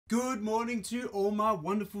Good morning to all my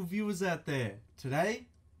wonderful viewers out there. Today,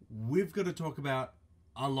 we've got to talk about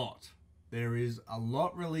a lot. There is a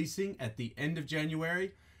lot releasing at the end of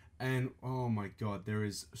January, and oh my god, there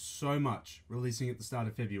is so much releasing at the start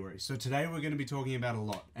of February. So today we're going to be talking about a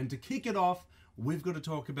lot. And to kick it off, we've got to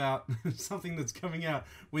talk about something that's coming out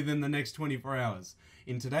within the next 24 hours.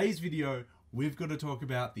 In today's video, we've got to talk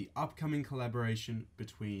about the upcoming collaboration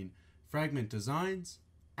between Fragment Designs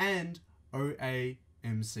and OAMC.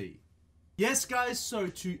 Yes guys, so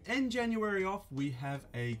to end January off, we have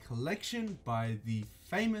a collection by the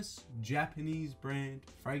famous Japanese brand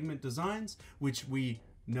Fragment Designs, which we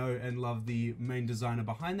know and love the main designer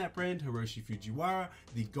behind that brand, Hiroshi Fujiwara,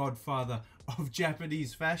 the godfather of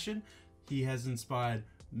Japanese fashion. He has inspired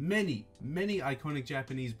many iconic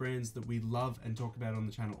Japanese brands that we love and talk about on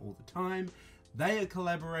the channel all the time. They are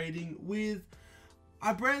collaborating with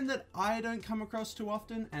a brand that I don't come across too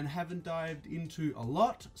often and haven't dived into a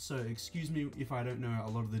lot, so excuse me if I don't know a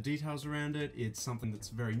lot of the details around it. It's something that's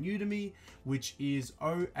very new to me, which is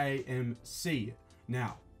OAMC.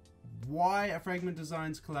 Now, why are Fragment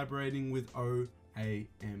Designs collaborating with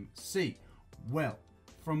OAMC? Well,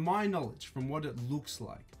 from my knowledge, from what it looks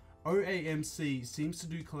like, OAMC seems to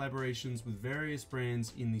do collaborations with various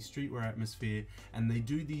brands in the streetwear atmosphere, and they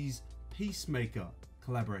do these PEACEMAKER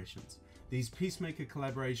collaborations. These PEACEMAKER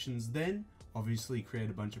collaborations then obviously create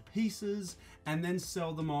a bunch of pieces and then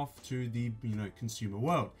sell them off to the consumer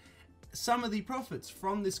world. Some of the profits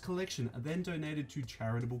from this collection are then donated to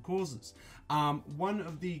charitable causes. One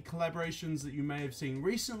of the collaborations that you may have seen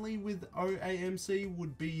recently with OAMC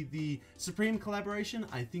would be the Supreme collaboration.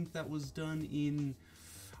 I think that was done in,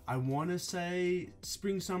 I want to say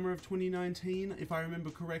spring summer of 2019, if I remember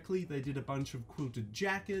correctly. They did a bunch of quilted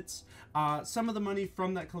jackets. Some of the money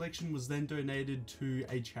from that collection was then donated to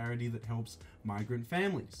a charity that helps migrant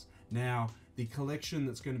families. Now, the collection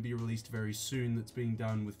that's going to be released very soon that's being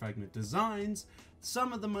done with Fragment Designs,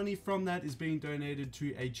 some of the money from that is being donated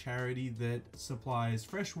to a charity that supplies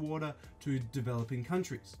fresh water to developing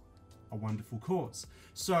countries. A wonderful cause.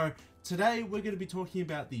 So today we're going to be talking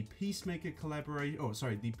about the PEACEMAKER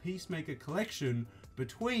the PEACEMAKER collection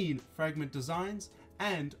between Fragment Designs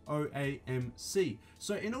and OAMC.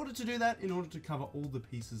 So in order to do that, in order to cover all the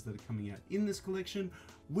pieces that are coming out in this collection,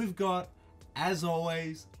 we've got, as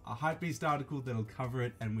always, a Hypebeast article that'll cover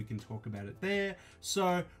it and we can talk about it there.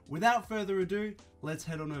 So without further ado, let's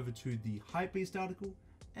head on over to the Hypebeast article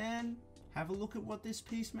and have a look at what this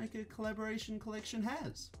PEACEMAKER collaboration collection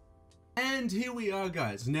has. And here we are,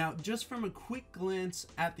 guys. Now, just from a quick glance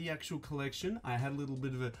at the actual collection, I had a little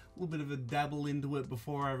bit of a dabble into it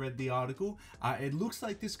before I read the article. It looks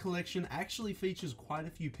like this collection actually features quite a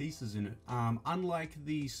few pieces in it. Unlike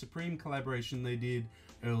the Supreme collaboration they did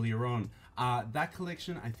earlier on, that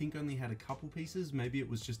collection I think only had a couple pieces. Maybe it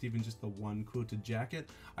was just the one quilted jacket.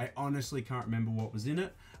 I honestly can't remember what was in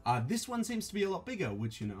it. This one seems to be a lot bigger,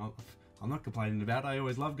 which, I'm not complaining about. I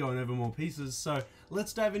always love going over more pieces. So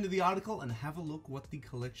let's dive into the article and have a look what the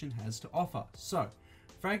collection has to offer. So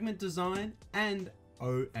Fragment Design and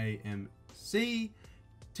OAMC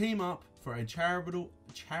team up for a charitable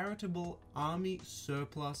army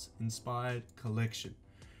surplus inspired collection.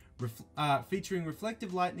 Featuring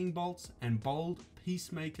reflective lightning bolts and bold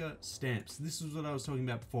PEACEMAKER stamps. This is what I was talking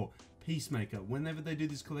about before. PEACEMAKER. Whenever they do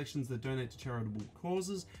these collections that donate to charitable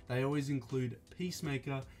causes, they always include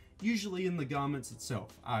PEACEMAKER, usually in the garments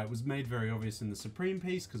itself. It was made very obvious in the Supreme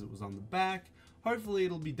piece because it was on the back. Hopefully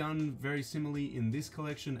it'll be done very similarly in this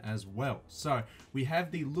collection as well. So we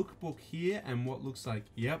have the lookbook here and what looks like,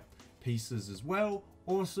 yep, pieces as well.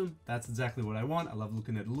 Awesome, that's exactly what I want. I love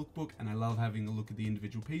looking at a lookbook and I love having a look at the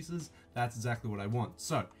individual pieces. That's exactly what I want.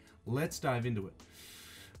 So let's dive into it.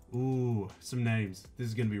 Ooh, some names. This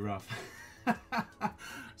is gonna be rough.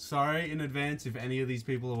 Sorry in advance if any of these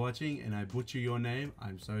people are watching and I butcher your name.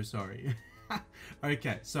 I'm so sorry.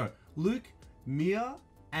 Okay, so Luke, Mia,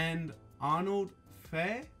 and Arnold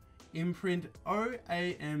Fair. Imprint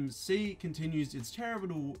OAMC continues its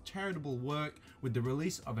charitable work with the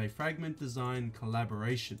release of a Fragment Design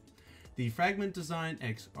collaboration. The Fragment Design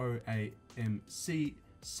x OAMC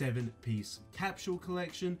 7-piece capsule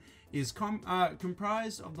collection is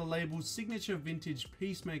comprised of the label's signature vintage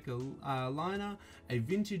PEACEMAKER liner, a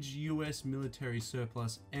vintage US military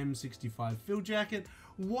surplus M65 field jacket.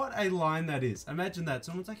 What a line that is. Imagine that.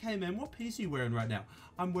 Someone's like, hey man, what piece are you wearing right now?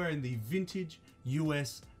 I'm wearing the vintage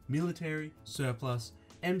US military surplus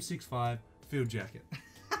M65 field jacket.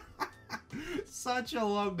 Such a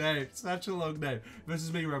long name. Such a long name.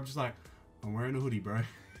 Versus me where I'm just like, I'm wearing a hoodie, bro.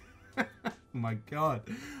 Oh my god.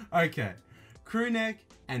 Okay. Crew neck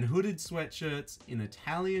and hooded sweatshirts in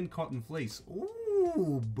Italian cotton fleece. Ooh,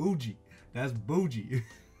 Ooh, bougie. That's bougie.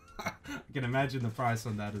 I can imagine the price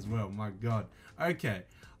on that as well. My God. Okay.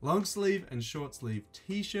 Long sleeve and short sleeve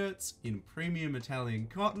t-shirts in premium Italian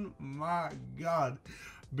cotton. My God.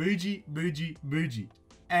 Bougie, bougie, bougie.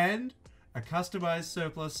 And a customized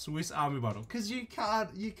surplus Swiss Army bottle. Because you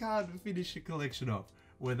can't finish your collection off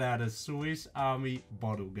without a Swiss Army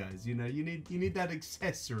bottle, guys. You know, you need that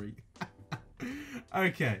accessory.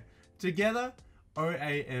 Okay. Together,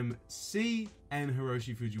 OAMC and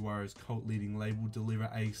Hiroshi Fujiwara's cult-leading label deliver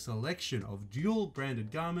a selection of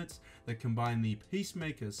dual-branded garments that combine the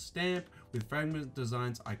Peacemaker stamp with Fragment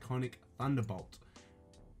Design's iconic Thunderbolt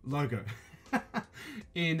logo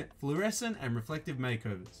in fluorescent and reflective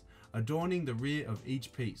makeovers, adorning the rear of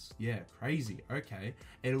each piece. Yeah, crazy. Okay.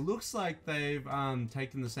 It looks like they've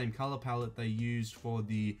taken the same color palette they used for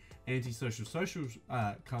the Antisocial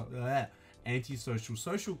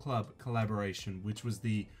Social Club collaboration, which was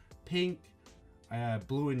the pink,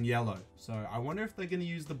 blue and yellow. So I wonder if they're going to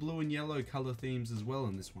use the blue and yellow color themes as well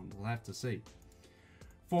in this one. We'll have to see.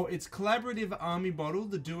 For its collaborative army bottle,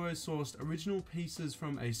 the duo sourced original pieces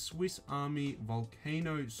from a Swiss Army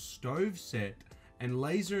Volcano stove set and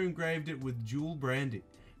laser engraved it with dual branding,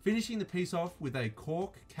 finishing the piece off with a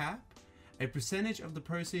cork cap. A percentage of the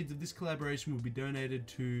proceeds of this collaboration will be donated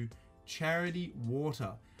to Charity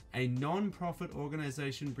Water, a non-profit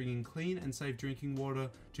organization bringing clean and safe drinking water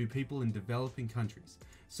to people in developing countries.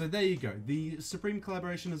 So there you go. The Supreme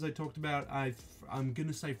collaboration, as I talked about, I'm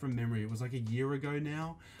gonna say from memory, it was like a year ago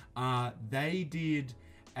now. They did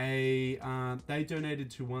a they donated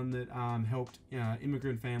to one that helped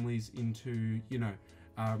immigrant families into, you know,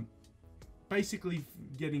 basically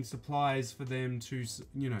getting supplies for them to,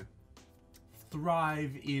 you know,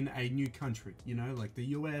 thrive in a new country, you know, like the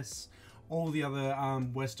US, all the other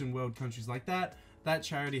Western world countries like that. That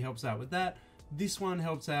charity helps out with that. This one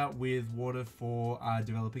helps out with water for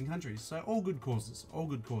developing countries. So all good causes, all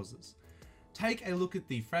good causes. Take a look at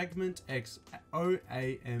the Fragment X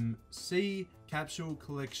OAMC capsule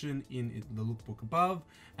collection in the lookbook above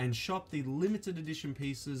and shop the limited edition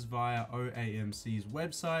pieces via OAMC's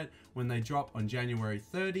website when they drop on January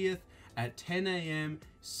 30th at 10 AM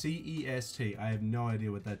CEST. I have no idea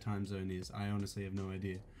what that time zone is. I honestly have no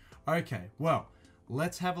idea. Okay, well,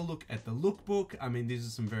 let's have a look at the lookbook. I mean, these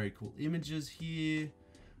are some very cool images here.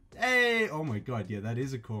 Hey, oh my God, yeah, that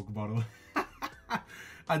is a cork bottle.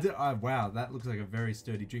 Wow, that looks like a very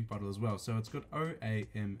sturdy drink bottle as well. So it's got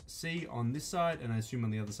OAMC on this side, and I assume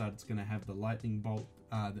on the other side it's going to have the lightning bolt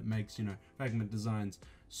that makes, you know, Fragment Designs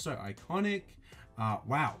so iconic.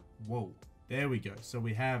 Wow, whoa. There we go. So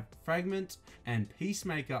we have Fragment and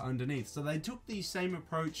Peacemaker underneath. So they took the same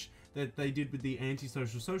approach that they did with the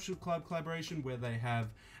Antisocial Social Club collaboration, where they have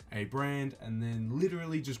a brand and then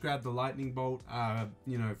literally just grab the lightning bolt,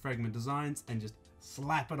 you know, Fragment Designs, and just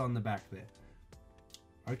slap it on the back there.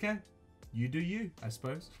 Okay, you do you, I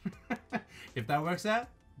suppose. If that works out,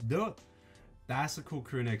 do it. That's a cool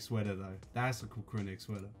crew neck sweater though. That's a cool crew neck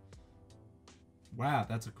sweater. Wow,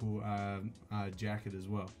 that's a cool jacket as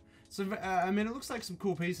well. So, I mean, it looks like some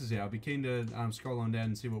cool pieces here. I'll be keen to scroll on down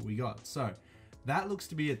and see what we got. So, that looks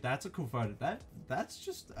to be it. That's a cool photo. That's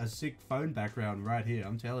just a sick phone background right here,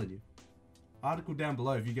 I'm telling you. Article down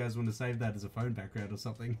below if you guys want to save that as a phone background or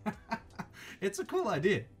something. It's a cool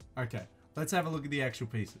idea. Okay, let's have a look at the actual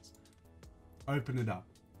pieces. Open it up.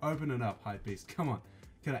 Open it up, hype beast. Come on.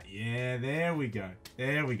 Can I? Yeah, there we go.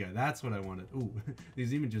 There we go. That's what I wanted. Ooh,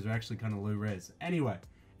 these images are actually kind of low res. Anyway,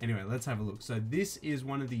 let's have a look. So this is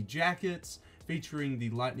one of the jackets featuring the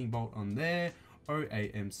lightning bolt on there.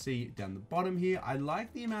 OAMC down the bottom here. I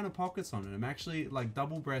like the amount of pockets on it. I'm actually like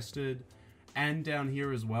double-breasted and down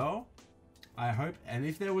here as well. I hope. And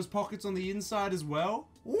if there was pockets on the inside as well,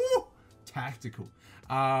 woo, tactical.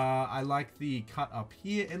 I like the cut up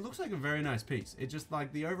here. It looks like a very nice piece. It just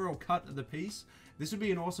like the overall cut of the piece. This would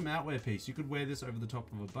be an awesome outwear piece. You could wear this over the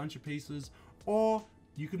top of a bunch of pieces, or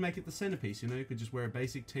you could make it the centerpiece. You know, you could just wear a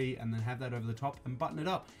basic tee and then have that over the top and button it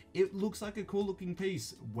up. It looks like a cool looking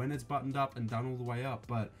piece when it's buttoned up and done all the way up,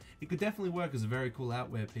 but it could definitely work as a very cool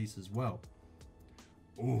outwear piece as well.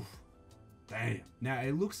 Oof, damn. Now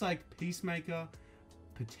it looks like Peacemaker,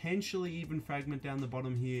 potentially even Fragment down the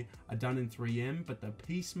bottom here, are done in 3M, but the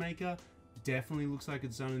Peacemaker definitely looks like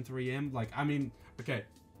it's done in 3M. Like, I mean, okay,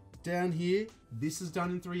 down here, this is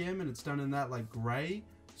done in 3M and it's done in that like gray.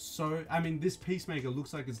 So, I mean, this Peacemaker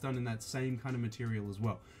looks like it's done in that same kind of material as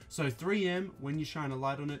well. So 3M, when you shine a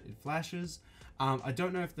light on it, it flashes. I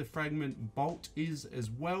don't know if the Fragment bolt is as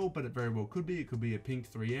well, but it very well could be. It could be a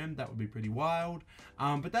pink 3M. That would be pretty wild.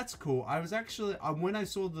 But that's cool. I was actually, when I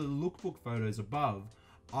saw the lookbook photos above,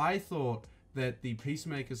 I thought that the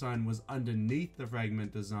Peacemaker sign was underneath the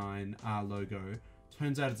Fragment Design logo.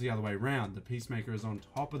 Turns out it's the other way around. The Peacemaker is on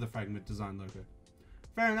top of the Fragment Design logo.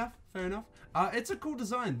 Fair enough, fair enough. It's a cool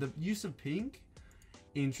design. The use of pink,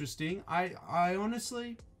 interesting. I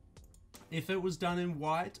honestly, if it was done in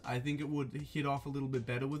white, I think it would hit off a little bit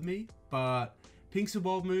better with me. But pink's a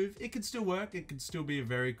bold move. It could still work. It could still be a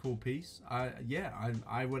very cool piece. Yeah,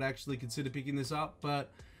 I would actually consider picking this up,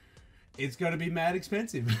 but it's got to be mad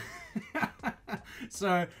expensive.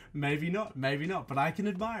 So maybe not, but I can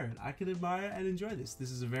admire it. I can admire it and enjoy this.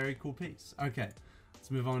 This is a very cool piece. Okay,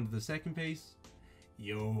 let's move on to the second piece.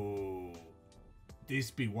 Yo, this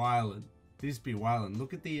be wildin'. This be wildin'.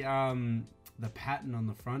 Look at the pattern on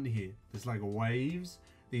the front here. There's like waves.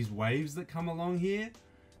 These waves that come along here.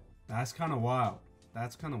 That's kind of wild.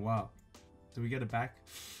 That's kind of wild. Do we get it back?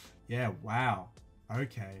 Yeah, wow.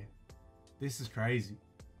 Okay. This is crazy.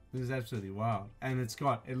 This is absolutely wild. And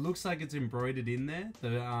it looks like it's embroidered in there,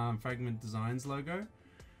 the Fragment Designs logo.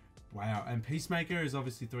 Wow. And Peacemaker is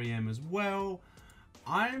obviously 3M as well.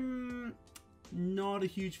 I'm not a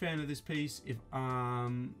huge fan of this piece. If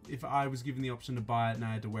I was given the option to buy it and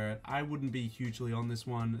I had to wear it, I wouldn't be hugely on this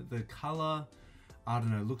one. The color, I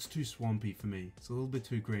don't know, looks too swampy for me. It's a little bit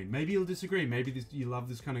too green. Maybe you'll disagree. Maybe you love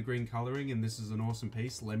this kind of green coloring and this is an awesome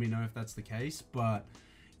piece. Let me know if that's the case. But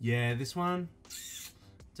yeah, this one,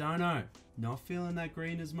 don't know. Not feeling that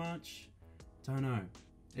green as much. Don't know.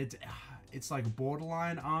 It's like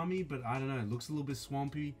borderline army, but I don't know. It looks a little bit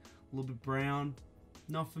swampy, a little bit brown.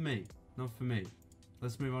 Not for me. Not for me.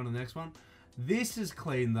 Let's move on to the next one. This is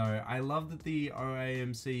clean though. I love that the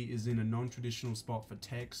OAMC is in a non-traditional spot for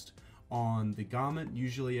text on the garment.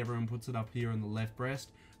 Usually everyone puts it up here on the left breast,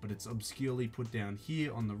 but it's obscurely put down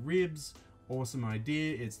here on the ribs. Awesome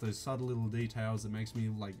idea. It's those subtle little details that makes me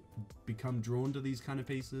like become drawn to these kind of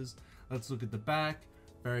pieces. Let's look at the back.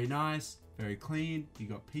 Very nice, very clean. You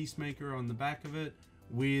got Peacemaker on the back of it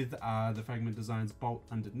with the Fragment Designs bolt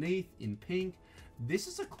underneath in pink. This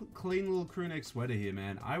is a clean little crew neck sweater here,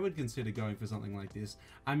 man. I would consider going for something like this.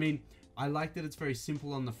 I mean, I like that it's very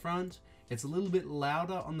simple on the front. It's a little bit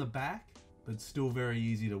louder on the back, but still very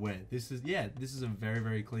easy to wear. This is a very,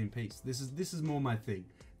 very clean piece. This is more my thing.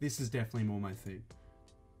 This is definitely more my thing.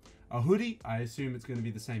 A hoodie, I assume it's going to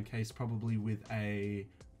be the same case, probably with a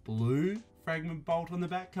blue fragment bolt on the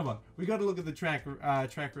back. Come on, we got to look at the track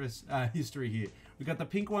history here. We got the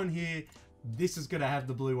pink one here. This is going to have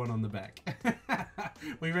the blue one on the back.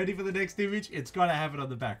 We ready for the next image? It's got to have it on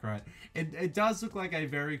the back, right? It does look like a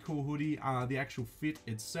very cool hoodie. The actual fit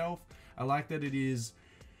itself, I like that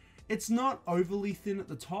it's not overly thin at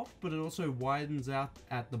the top, but it also widens out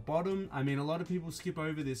at the bottom. I mean, a lot of people skip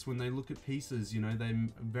over this when they look at pieces, you know, they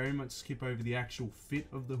very much skip over the actual fit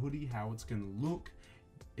of the hoodie, how it's going to look.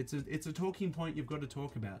 It's a talking point you've got to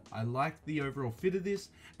talk about. I like the overall fit of this,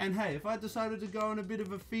 and hey, if I decided to go on a bit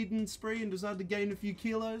of a feeding spree and decide to gain a few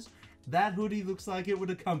kilos, that hoodie looks like it would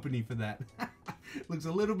accompany for that. Looks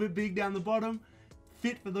a little bit big down the bottom.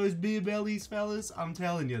 Fit for those beer bellies, fellas. I'm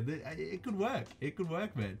telling you, it could work. It could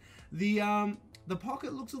work, man. The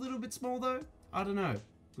pocket looks a little bit small though. I don't know.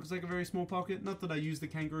 Looks like a very small pocket. Not that I use the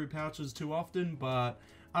kangaroo pouches too often, but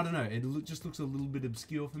I don't know. It just looks a little bit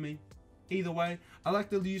obscure for me. Either way, I like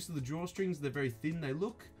the use of the drawstrings. They're very thin. They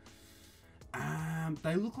look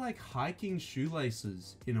like hiking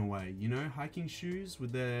shoelaces in a way. You know, hiking shoes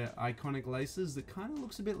with their iconic laces. That kind of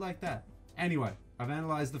looks a bit like that. Anyway, I've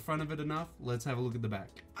analyzed the front of it enough. Let's have a look at the back.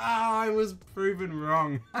 I was proven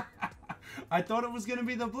wrong. I thought it was going to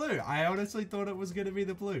be the blue. I honestly thought it was going to be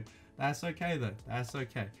the blue. That's okay though. That's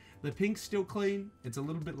okay. The pink's still clean. It's a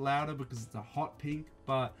little bit louder because it's a hot pink,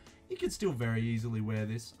 but you could still very easily wear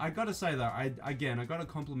this. I gotta say though, I gotta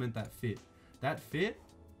compliment that fit. That fit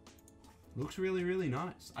looks really, really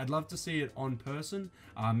nice. I'd love to see it on person.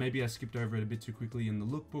 Maybe I skipped over it a bit too quickly in the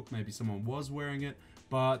lookbook. Maybe someone was wearing it,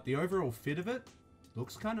 but the overall fit of it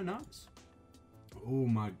looks kind of nice. Oh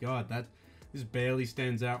my god, this barely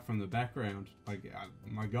stands out from the background. Like,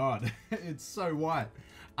 my god, it's so white.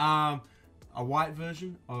 A white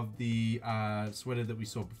version of the sweater that we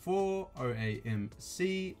saw before,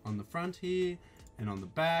 OAMC on the front here, and on the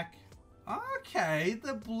back. Okay,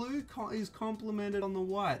 the blue is complemented on the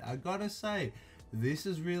white. I gotta say, this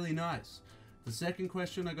is really nice. The second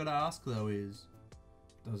question I gotta ask though is,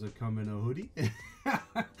 does it come in a hoodie?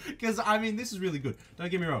 Because, I mean, this is really good. Don't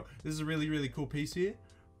get me wrong. This is a really, really cool piece here.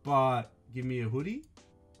 But, give me a hoodie?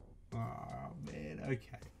 Oh, man.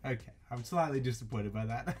 Okay. I'm slightly disappointed by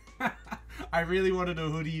that. I really wanted a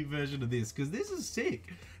hoodie version of this. Because this is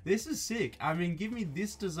sick. This is sick. I mean, give me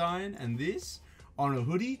this design and this on a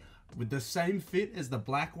hoodie with the same fit as the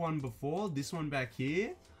black one before. This one back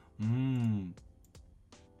here.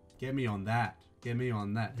 Get me on that. Get me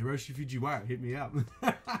on that. Hiroshi Fujiwara, hit me up.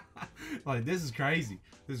 Like, this is crazy.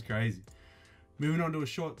 This is crazy. Moving on to a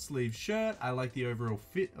short sleeve shirt. I like the overall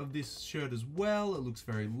fit of this shirt as well. It looks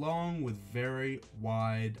very long with very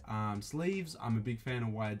wide sleeves. I'm a big fan of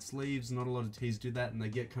wide sleeves. Not a lot of tees do that, and they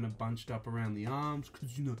get kind of bunched up around the arms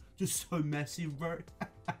because, you know, just so massive, bro.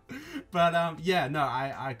 But yeah, no,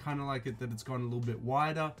 I kind of like it that it's gone a little bit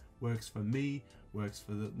wider. Works for me. Works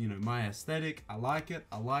for the, you know, my aesthetic. I like it.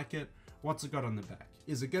 I like it. What's it got on the back?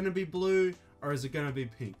 Is it going to be blue or is it going to be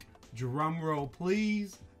pink? Drum roll,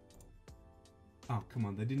 please. Oh, come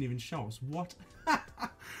on. They didn't even show us. What?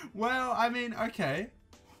 Well, I mean, okay.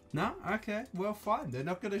 No? Okay. Well, fine. They're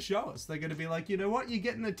not going to show us. They're going to be like, you know what? You're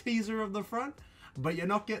getting a teaser of the front, but you're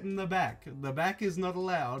not getting the back. The back is not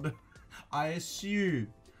allowed. I assume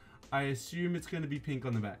it's going to be pink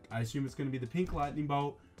on the back. I assume it's going to be the pink lightning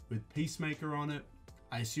bolt with Peacemaker on it.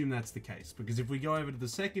 I assume that's the case, because if we go over to the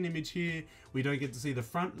second image here, we don't get to see the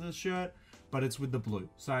front of the shirt, but it's with the blue.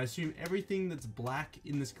 So I assume everything that's black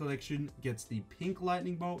in this collection gets the pink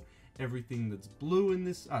lightning bolt. Everything that's blue in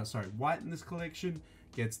this, white in this collection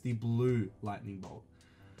gets the blue lightning bolt.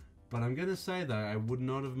 But I'm gonna say though, I would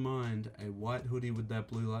not have mind a white hoodie with that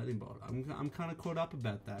blue lightning bolt. I'm kind of caught up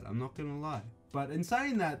about that. I'm not gonna lie. But in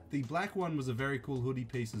saying that, the black one was a very cool hoodie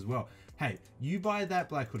piece as well. Hey, you buy that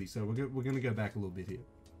black hoodie. So we're gonna go back a little bit here.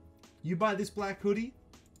 You buy this black hoodie,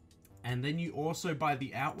 and then you also buy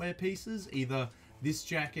the outwear pieces, either this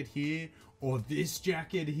jacket here or this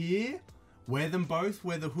jacket here. Wear them both.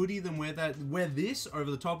 Wear the hoodie, then wear this over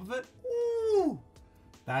the top of it. Ooh,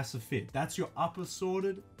 that's a fit. That's your upper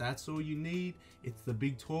sorted. That's all you need. It's the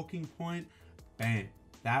big talking point. Bam.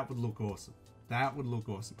 That would look awesome. That would look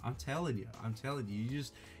awesome. I'm telling you.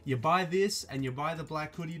 You buy this and you buy the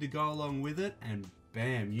black hoodie to go along with it, and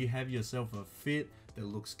bam, you have yourself a fit that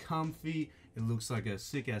looks comfy. It looks like a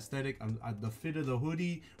sick aesthetic. The fit of the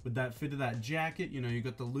hoodie with that fit of that jacket. You know, you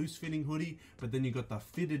got the loose fitting hoodie, but then you got the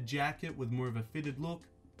fitted jacket with more of a fitted look.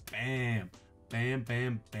 Bam, bam,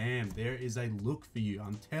 bam, bam. There is a look for you.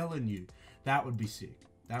 I'm telling you, that would be sick.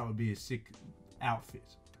 That would be a sick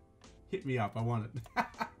outfit. Hit me up. I want it.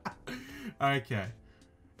 Okay.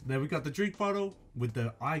 Then we got the drink bottle with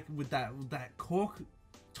that cork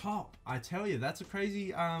top. I tell you, that's a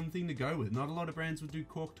crazy thing to go with. Not a lot of brands would do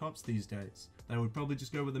cork tops these days. They would probably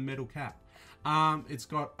just go with a metal cap. It's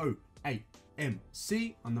got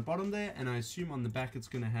OAMC on the bottom there, and I assume on the back it's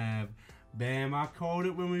gonna have, bam, I called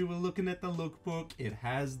it when we were looking at the lookbook. It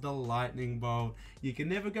has the lightning bolt. You can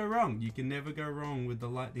never go wrong. You can never go wrong with the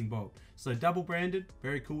lightning bolt. So double branded,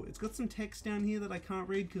 very cool. It's got some text down here that I can't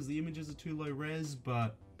read because the images are too low res,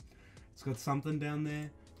 but it's got something down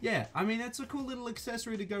there. Yeah, I mean, it's a cool little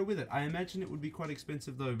accessory to go with it. I imagine it would be quite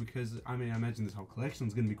expensive though, because I imagine this whole collection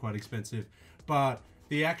is going to be quite expensive, but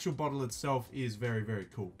the actual bottle itself is very, very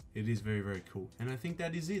cool. It is very, very cool. And I think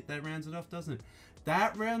that is it. That rounds it off, doesn't it?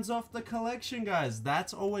 That rounds off the collection, guys.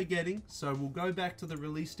 That's all we're getting. So we'll go back to the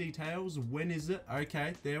release details. When is it?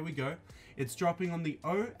 Okay, there we go. It's dropping on the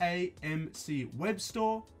OAMC web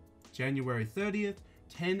store, January 30th.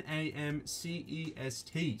 10 a.m.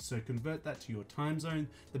 CEST. So convert that to your time zone.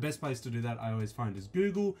 The best place to do that, I always find, is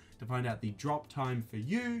Google to find out the drop time for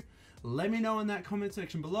you. Let me know in that comment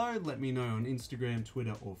section below. Let me know on Instagram,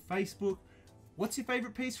 Twitter, or Facebook. What's your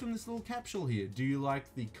favorite piece from this little capsule here? Do you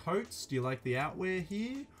like the coats? Do you like the outwear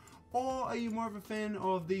here? Or are you more of a fan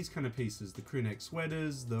of these kind of pieces? The crew neck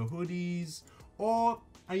sweaters, the hoodies, or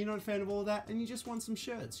are you not a fan of all that and you just want some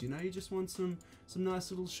shirts? You know, you just want some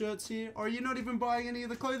nice little shirts here, or you're not even buying any of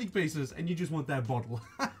the clothing pieces and you just want that bottle.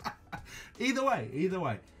 Either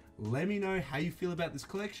way, let me know how you feel about this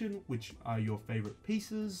collection, which are your favorite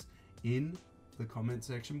pieces, in the comment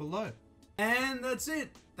section below. And that's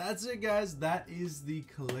it, guys. That is the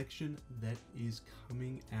collection that is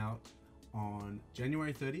coming out on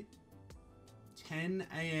January 30th, 10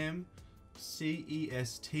 a.m.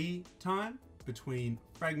 CEST time, between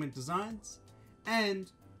Fragment Designs and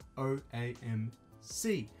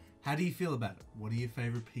OAMC. How do you feel about it? What are your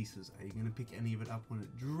favorite pieces? Are you going to pick any of it up when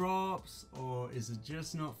it drops, or is it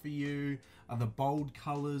just not for you? Are the bold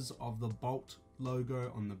colors of the Bolt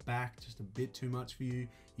logo on the back just a bit too much for you?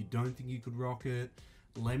 You don't think you could rock it?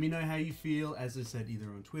 Let me know how you feel, as I said, either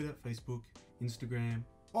on Twitter, Facebook, Instagram,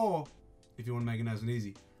 or if you want to make it nice and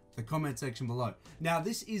easy, the comment section below. Now,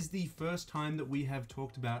 this is the first time that we have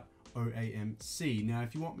talked about OAMC. Now,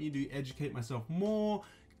 if you want me to educate myself more,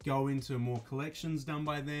 go into more collections done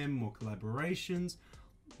by them, more collaborations,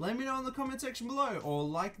 let me know in the comment section below, or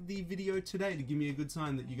like the video today to give me a good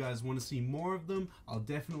sign that you guys want to see more of them. I'll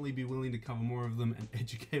definitely be willing to cover more of them and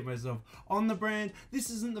educate myself on the brand. This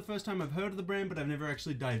isn't the first time I've heard of the brand, but I've never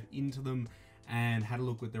actually dived into them and had a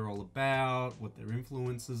look what they're all about, what their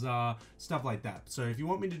influences are, stuff like that. So if you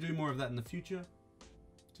want me to do more of that in the future,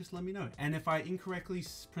 just let me know. And if I incorrectly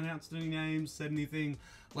pronounced any names, said anything,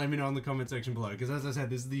 let me know in the comment section below. Because as I said,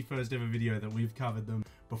 this is the first ever video that we've covered them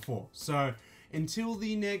before. So until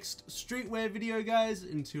the next streetwear video, guys,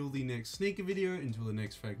 until the next sneaker video, until the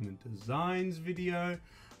next Fragment Designs video,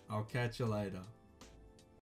 I'll catch you later.